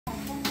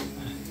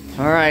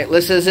All right,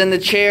 Lyssa'S in the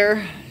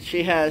chair.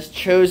 She has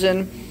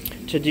chosen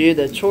to do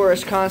the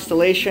Taurus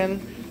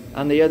constellation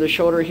on the other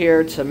shoulder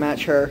here to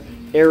match her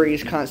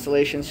Aries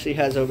constellation she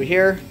has over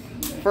here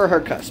for her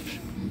cusp.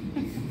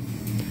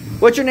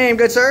 What's your name,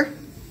 good sir?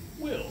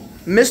 Will.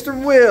 Mr.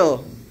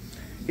 Will.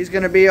 He's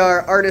going to be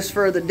our artist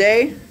for the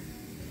day.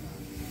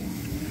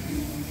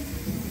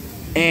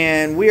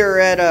 And we are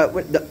at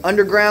the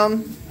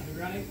Underground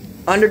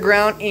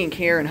Ink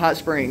here in Hot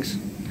Springs.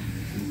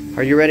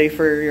 Are you ready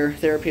for your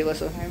therapy,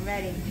 Lyssa? I'm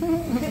ready.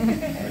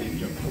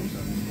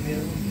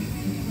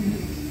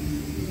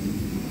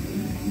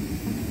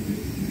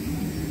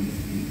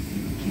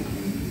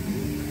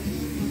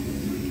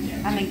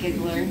 I'm a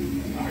giggler.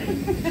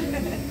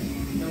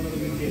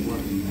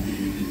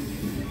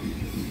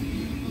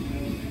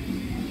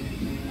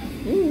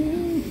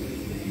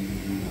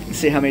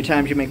 See how many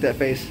times you make that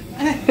face.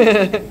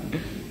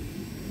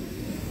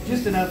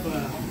 Just enough of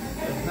them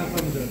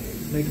to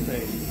make a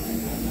face.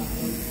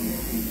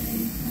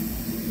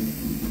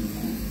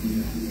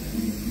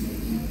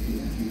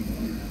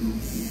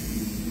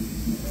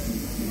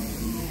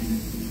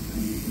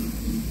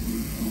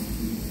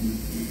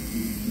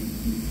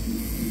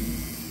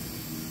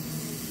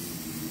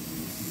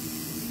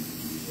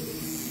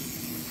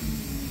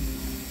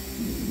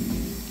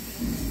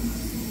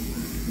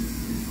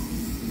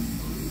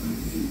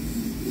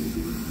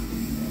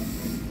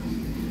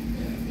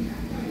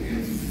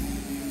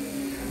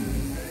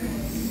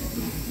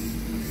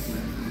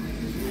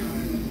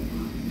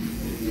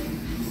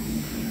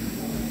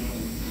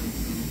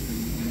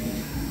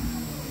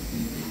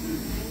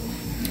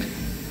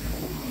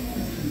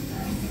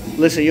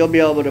 Lyssa, you'll be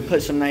able to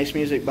put some nice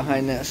music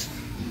behind this.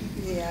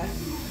 Yeah.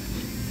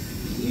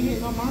 You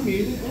hitting on my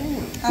music,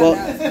 damn. Well,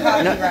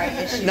 Copyright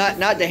issues.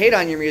 not to hate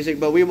on your music,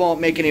 but we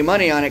won't make any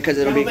money on it because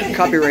it'll be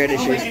copyright I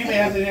don't think issues. anybody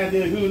has any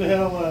idea who the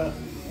hell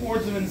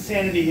Words of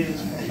Insanity is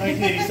from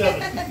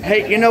 1987.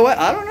 Hey, you know what?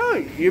 I don't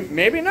know.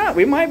 Maybe not.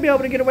 We might be able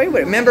to get away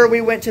with it. Remember,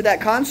 we went to that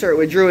concert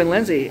with Drew and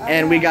Lindsay,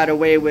 and we got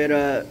away with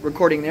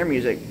recording their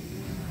music.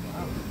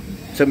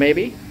 So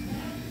maybe.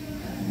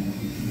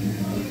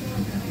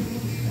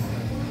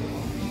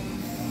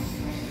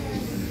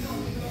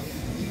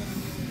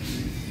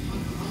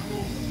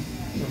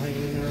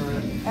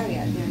 Oh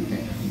yeah, doing great.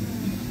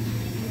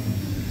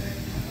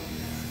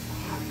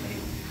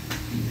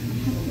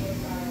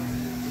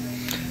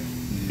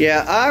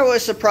 Yeah, I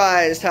was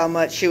surprised how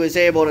much she was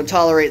able to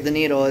tolerate the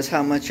needle, as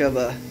how much of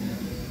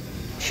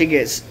she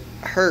gets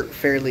hurt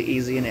fairly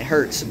easy, and it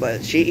hurts,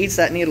 but she eats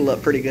that needle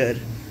up pretty good.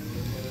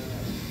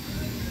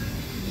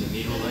 The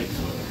needle likes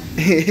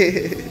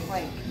It's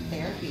like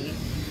therapy.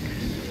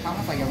 It's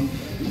almost like a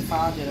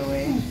massage it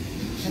away.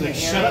 She's like,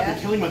 shut up, you're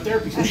killing my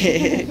therapy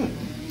session.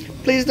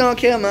 Please don't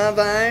kill my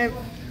vibe.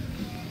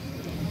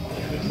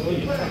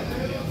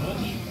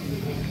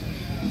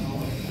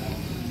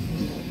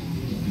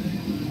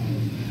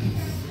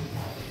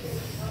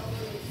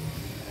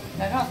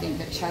 I don't think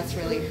the chest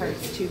really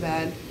hurts too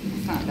bad.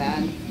 It's not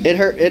bad. It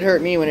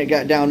hurt me when it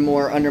got down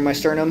more under my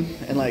sternum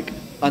and like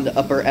on the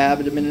upper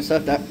abdomen and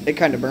stuff. That it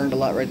kind of burned a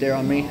lot right there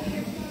on me.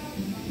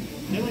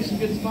 Definitely some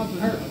good spots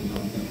that hurt.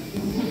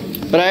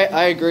 But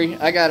I agree.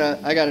 I got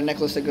a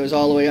necklace that goes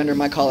all the way under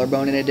my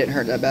collarbone, and it didn't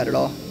hurt that bad at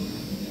all.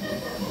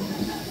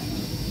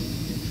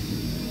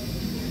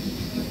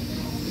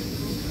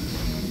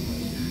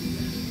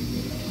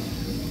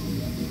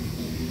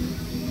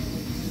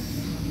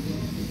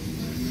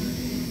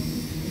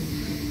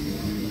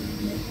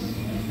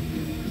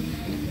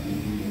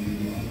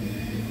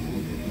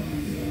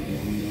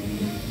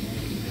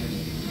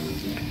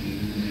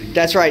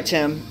 That's right,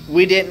 Tim.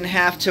 We didn't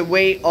have to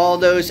wait all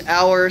those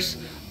hours.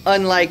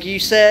 Unlike you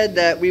said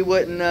that we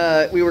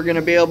wouldn't, we were going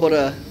to be able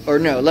to, or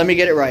no, let me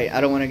get it right.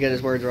 I don't want to get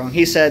his words wrong.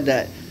 He said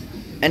that,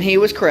 and he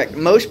was correct.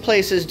 Most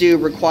places do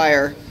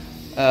require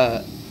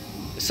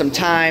some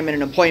time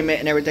and an appointment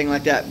and everything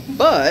like that.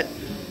 But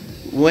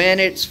when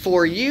it's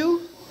for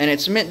you and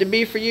it's meant to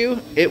be for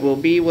you, it will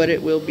be what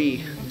it will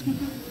be.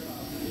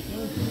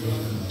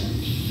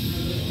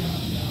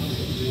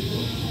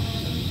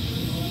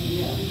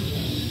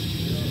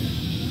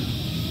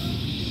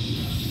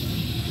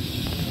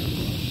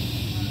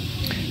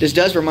 This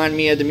does remind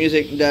me of the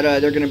music that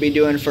they're going to be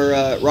doing for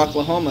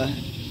Rocklahoma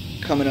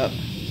coming up.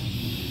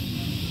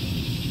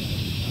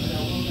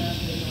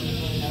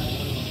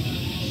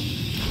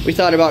 We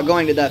thought about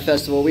going to that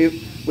festival.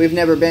 We've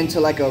never been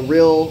to like a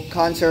real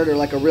concert or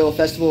like a real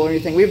festival or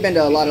anything. We've been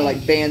to a lot of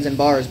like bands and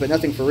bars, but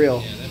nothing for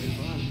real. Yeah, that'd be fun.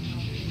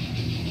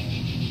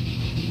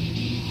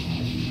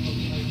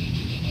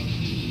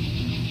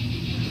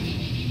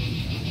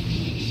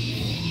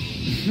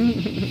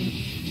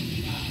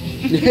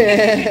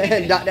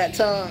 Dot that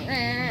tongue.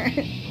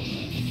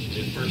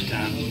 This first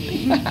time.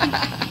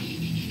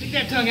 Stick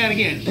that tongue out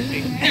again.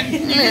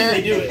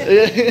 They do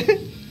it.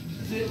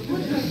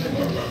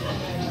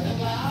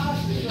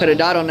 Put a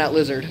dot on that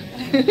lizard.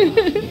 That's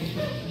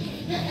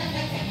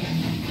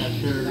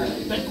her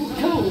speckled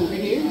toe over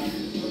here.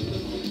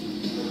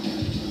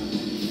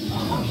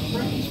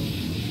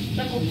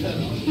 Speckled toe.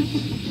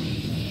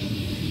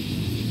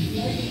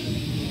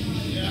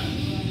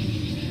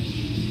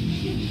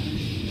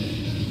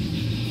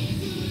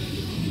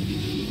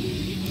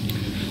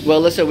 Well,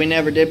 listen, we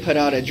never did put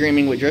out a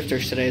Dreaming with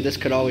Drifters today. This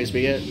could always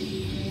be it.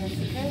 Yes,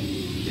 it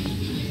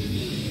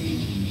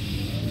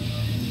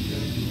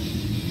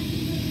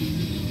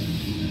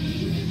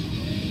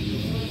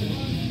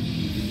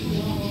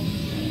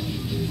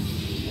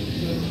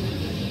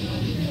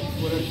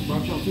What else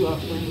brought y'all to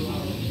Hot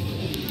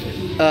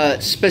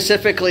Springs?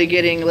 Specifically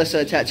getting Lyssa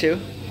a tattoo.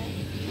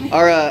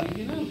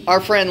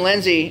 Our friend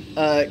Lindsay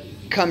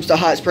comes to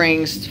Hot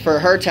Springs for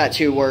her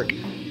tattoo work,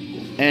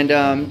 and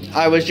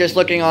I was just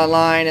looking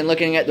online and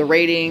looking at the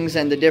ratings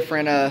and the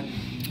different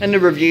and the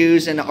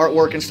reviews and the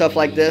artwork and stuff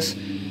like this,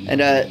 and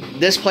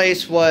this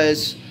place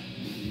was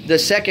the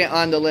second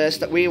on the list.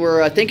 That we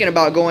were thinking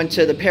about going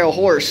to the Pale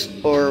Horse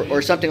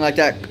or something like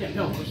that. Yeah,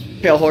 Pale Horse.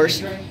 Pale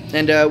Horse,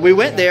 and we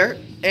went there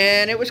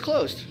and it was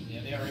closed. Yeah,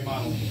 they are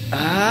remodeling.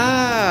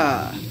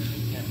 Ah.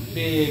 Yeah,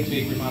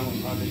 big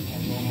remodeling project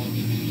going on.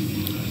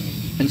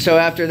 And so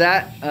after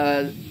that,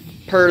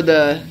 per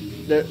the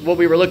what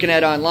we were looking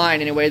at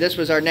online anyway, this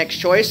was our next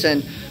choice.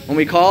 And when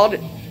we called,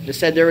 they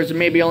said there was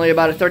maybe only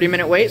about a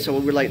 30-minute wait. So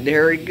we were like,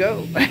 there we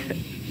go.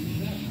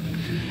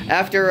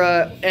 After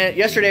and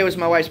yesterday was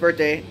my wife's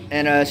birthday,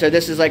 and so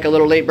this is like a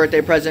little late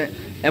birthday present.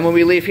 And when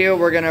we leave here,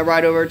 we're gonna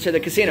ride over to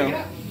the casino.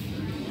 Yeah.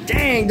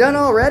 Dang, done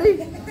already?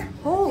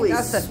 Holy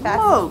That's the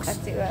smokes!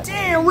 fastest tattoo ever.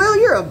 Damn, Will,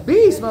 you're a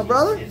beast, my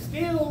brother. It's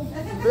still.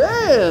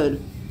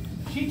 Good.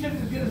 She took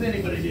as good as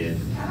anybody did.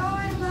 Oh,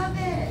 I love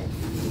it.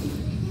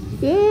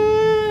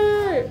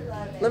 Yeah.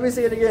 Let me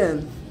see it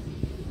again.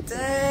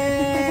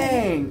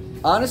 Dang.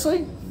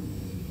 Honestly,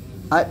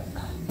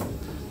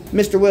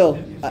 Mr. Will,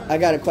 I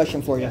got a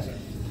question for you. Yes, sir.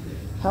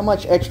 How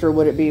much extra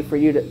would it be for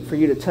you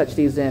to touch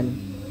these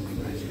in?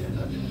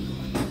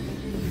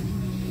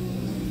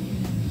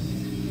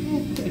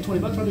 Hey,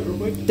 $20 on it real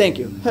quick. Thank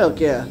you. Heck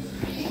yeah.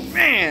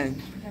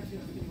 Man.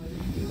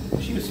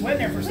 She was sweating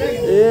there for a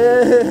second.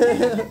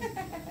 Yeah.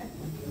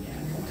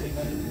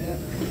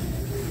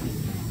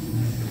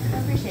 I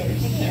appreciate it.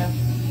 Thank you.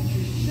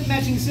 It's a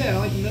matching set. I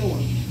like the middle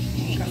one.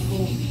 It's kind of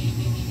cool.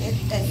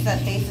 It's the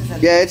faces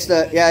of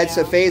It's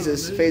the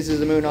phases of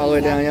the moon all the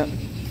way down. Yep.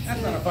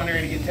 That's not a fun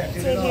area to get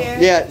tattooed at all. Take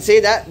care. Yeah. See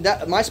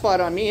that my spot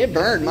on me, it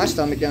burned my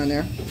stomach down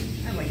there.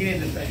 I'm like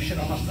getting into that shit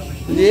on my stomach.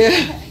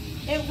 Yeah.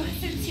 It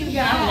wasn't too I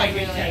bad. don't like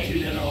getting really.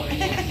 tattooed at all.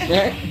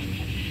 Right.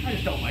 I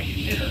just don't like it.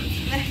 It hurts.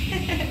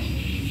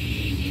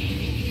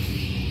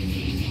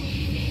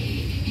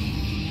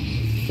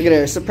 Look at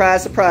her.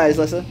 Surprise, surprise,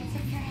 Lyssa.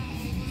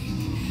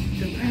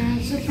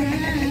 Surprise, surprise.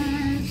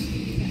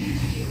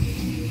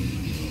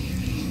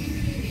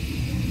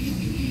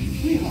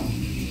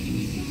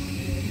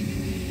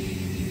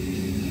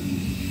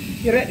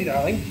 Get ready,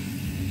 darling.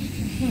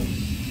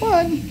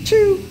 1,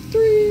 2,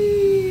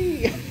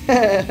 3. How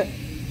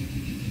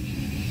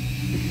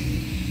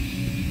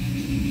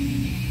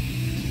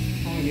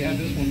long have you had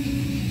this one?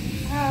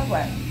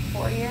 What?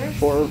 4 years?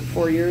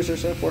 4 years or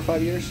so, 4 or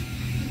 5 years.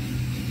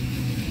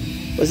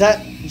 Was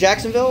that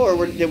Jacksonville or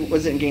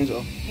was it in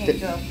Gainesville?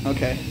 Gainesville.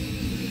 Okay.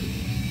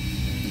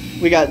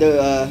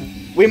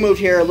 We moved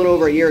here a little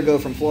over a year ago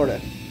from Florida. I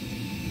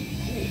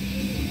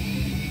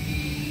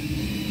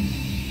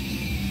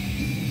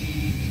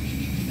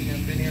think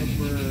I've been here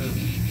for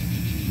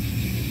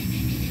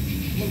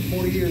almost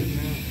 40 years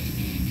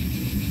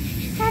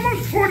now.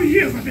 Almost 40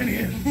 years I've been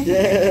here.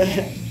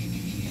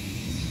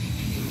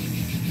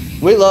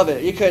 We love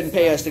it. You couldn't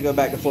pay us to go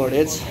back to Florida.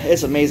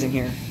 It's amazing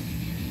here.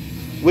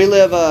 We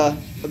live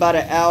about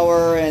an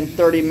hour and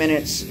 30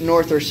 minutes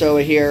north or so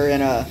of here,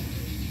 and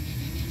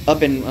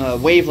up in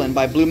Waveland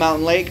by Blue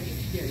Mountain Lake.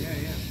 Yeah.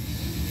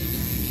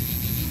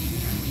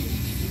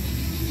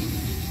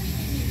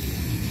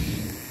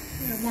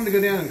 I wanted to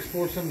go down and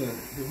explore some of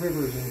the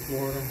rivers in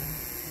Florida.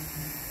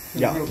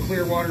 Some Yeah. real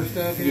clear water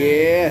stuff. You know?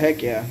 Yeah,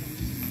 heck yeah.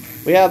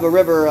 We have a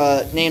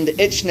river named the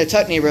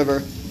Itchnatuckney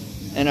River,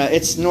 and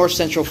it's north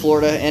central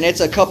Florida, and it's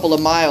a couple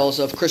of miles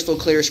of crystal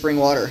clear spring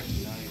water.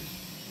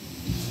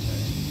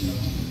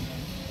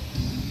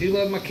 Do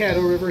love my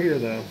Caddo River here,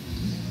 though.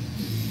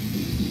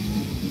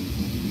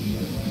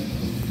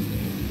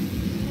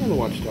 And the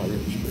Watchtower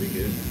River's pretty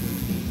good.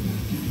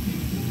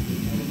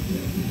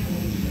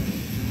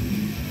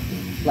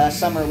 Last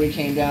summer we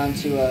came down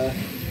to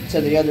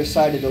the other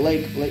side of the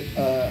lake.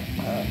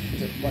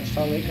 Is it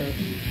Watchtower Lake or?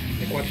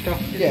 Like Watchtower?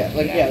 Yeah,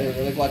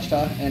 Lake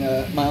Watchtower. And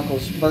my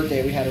uncle's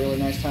birthday, we had a really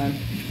nice time.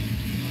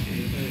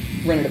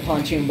 Rented a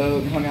pontoon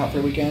boat and hung out for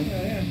a weekend.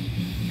 Yeah.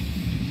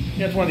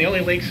 It's one of the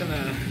only lakes in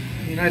the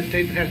United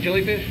States that has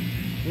jellyfish.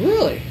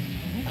 Really?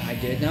 I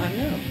did not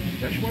know.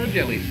 Freshwater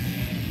jellies.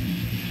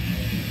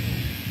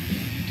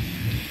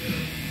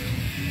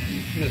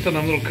 You know, some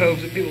of them little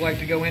coves that people like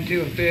to go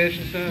into and fish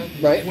and stuff.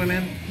 Right. Swim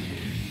in.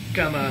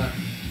 Come,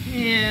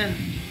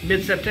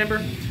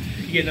 mid-September.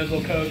 You get in those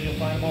little coves, you'll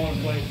find them all over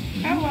the place.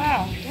 Oh,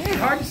 wow. It's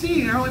hard to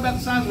see. They're only about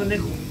the size of a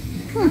nickel.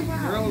 Wow.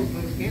 They're all,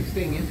 can't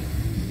sting you.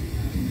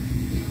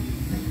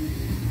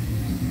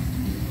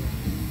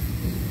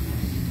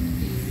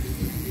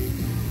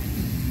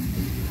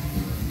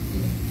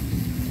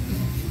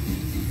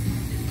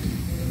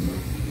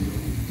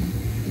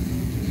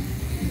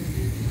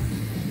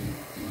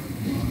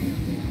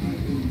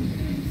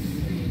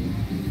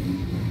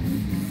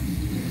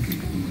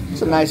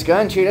 It's a nice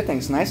gun too. That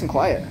thing's nice and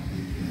quiet.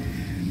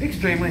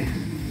 Extremely.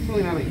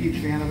 Really not a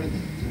huge fan of it.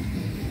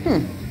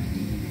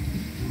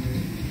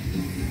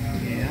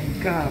 Yeah,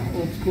 I'm kind of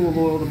old school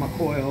loyal to my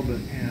coil, but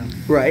yeah.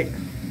 Right.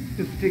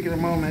 This particular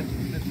moment,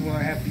 this is what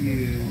I have to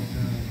use.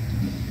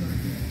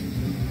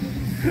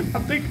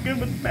 I'm thinking good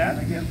with bad,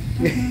 I guess.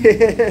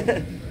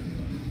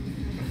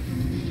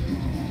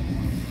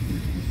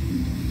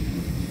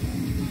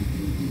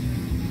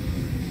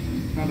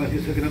 How about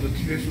just hooking up a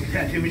traditional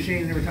tattoo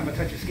machine, and every time I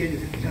touch your skin, you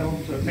hit the pedal,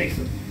 so it makes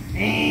them.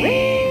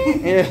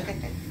 Yeah.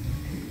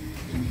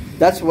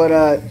 That's what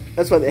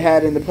they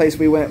had in the place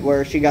we went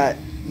where she got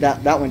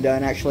that one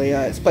done. Actually,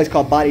 it's a place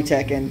called Body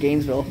Tech in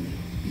Gainesville,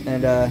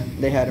 and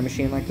they had a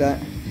machine like that.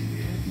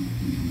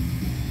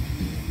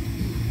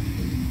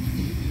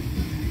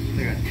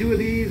 They got 2 of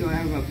these, and I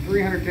have about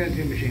 300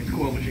 tattoo machines,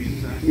 coil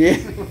machines. So. Yeah.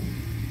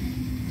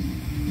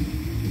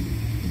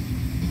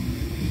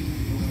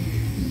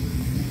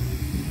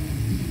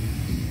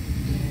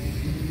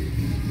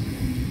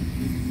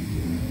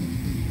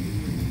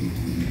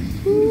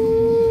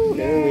 Ooh,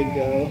 there we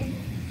go.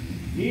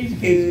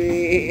 Thank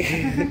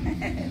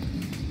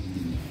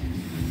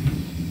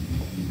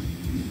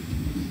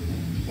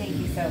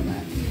you so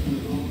much.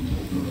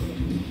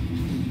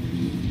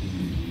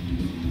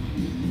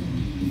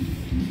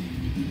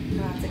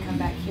 I'll have to come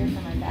back here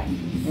for my back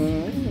piece.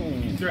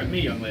 You threaten me,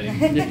 young lady.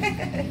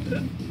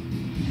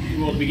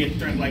 You won't be getting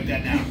threatened like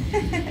that now.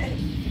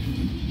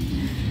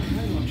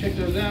 I'm gonna check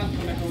those out.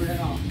 Come back over here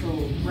and I'll throw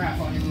a wrap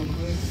on you real quick.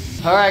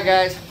 All right,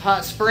 guys.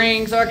 Hot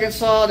Springs,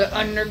 Arkansas, the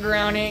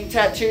Underground Ink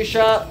Tattoo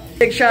Shop.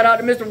 Big shout out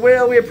to Mr.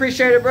 Will. We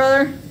appreciate it,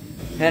 brother.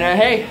 And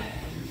hey,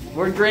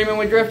 we're dreaming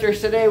with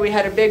drifters today. We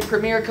had a big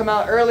premiere come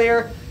out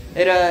earlier.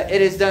 It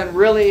is done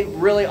really,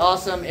 really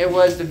awesome. It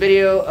was the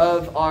video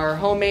of our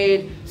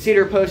homemade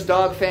cedar post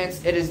dog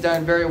fence. It is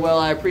done very well.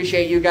 I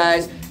appreciate you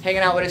guys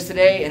hanging out with us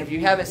today. And if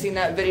you haven't seen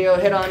that video,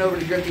 head on over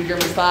to Drifting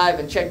Germans 5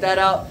 and check that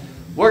out.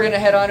 We're going to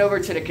head on over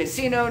to the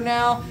casino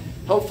now.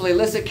 Hopefully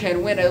Lyssa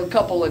can win a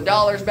couple of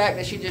dollars back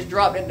that she just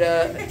dropped into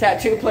a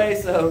tattoo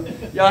place. So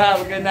y'all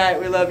have a good night.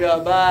 We love y'all.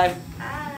 Bye.